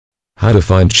How to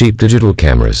find cheap digital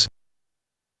cameras.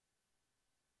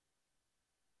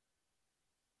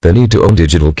 The need to own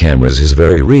digital cameras is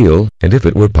very real, and if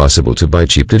it were possible to buy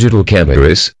cheap digital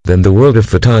cameras, then the world of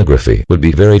photography would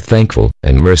be very thankful,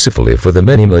 and mercifully for the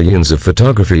many millions of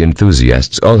photography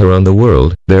enthusiasts all around the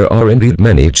world, there are indeed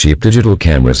many cheap digital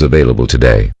cameras available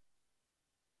today.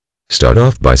 Start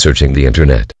off by searching the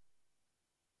internet.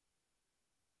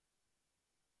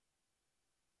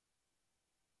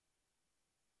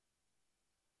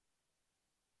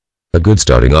 A good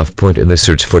starting off point in the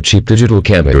search for cheap digital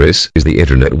cameras is the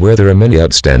internet, where there are many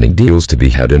outstanding deals to be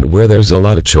had and where there's a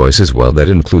lot of choice as well. That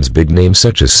includes big names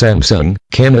such as Samsung,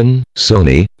 Canon,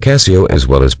 Sony, Casio, as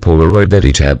well as Polaroid, that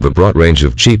each have a broad range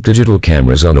of cheap digital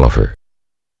cameras on offer.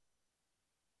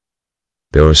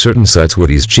 There are certain sites where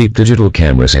these cheap digital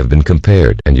cameras have been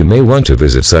compared, and you may want to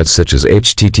visit sites such as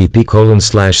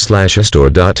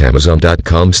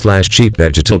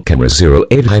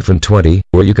http://store.amazon.com/cheap-digital-cameras08-20,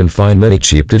 where you can find many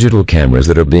cheap digital cameras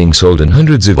that are being sold in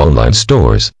hundreds of online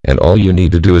stores, and all you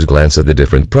need to do is glance at the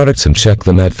different products and check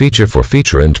them out feature for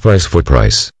feature and price for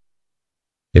price.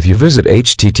 If you visit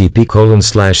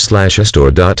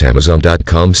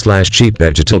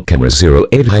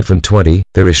http://store.amazon.com/cheap-digital-cameras08-20,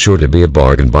 there is sure to be a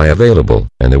bargain buy available,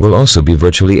 and there will also be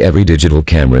virtually every digital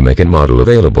camera make and model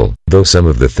available, though some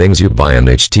of the things you buy on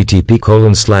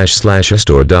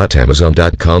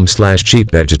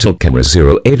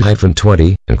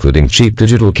http://store.amazon.com/cheap-digital-cameras08-20, including cheap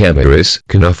digital cameras,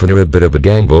 can offer a bit of a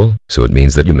gamble, so it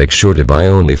means that you make sure to buy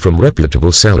only from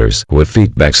reputable sellers who have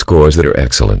feedback scores that are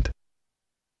excellent.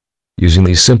 Using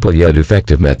these simple yet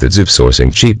effective methods of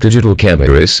sourcing cheap digital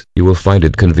cameras, you will find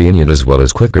it convenient as well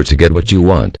as quicker to get what you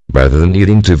want, rather than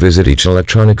needing to visit each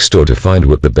electronic store to find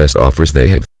what the best offers they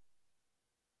have.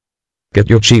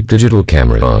 Get your cheap digital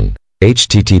camera on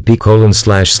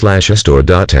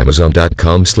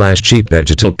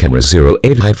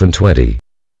http://store.amazon.com/cheap-digital-cameras08-20.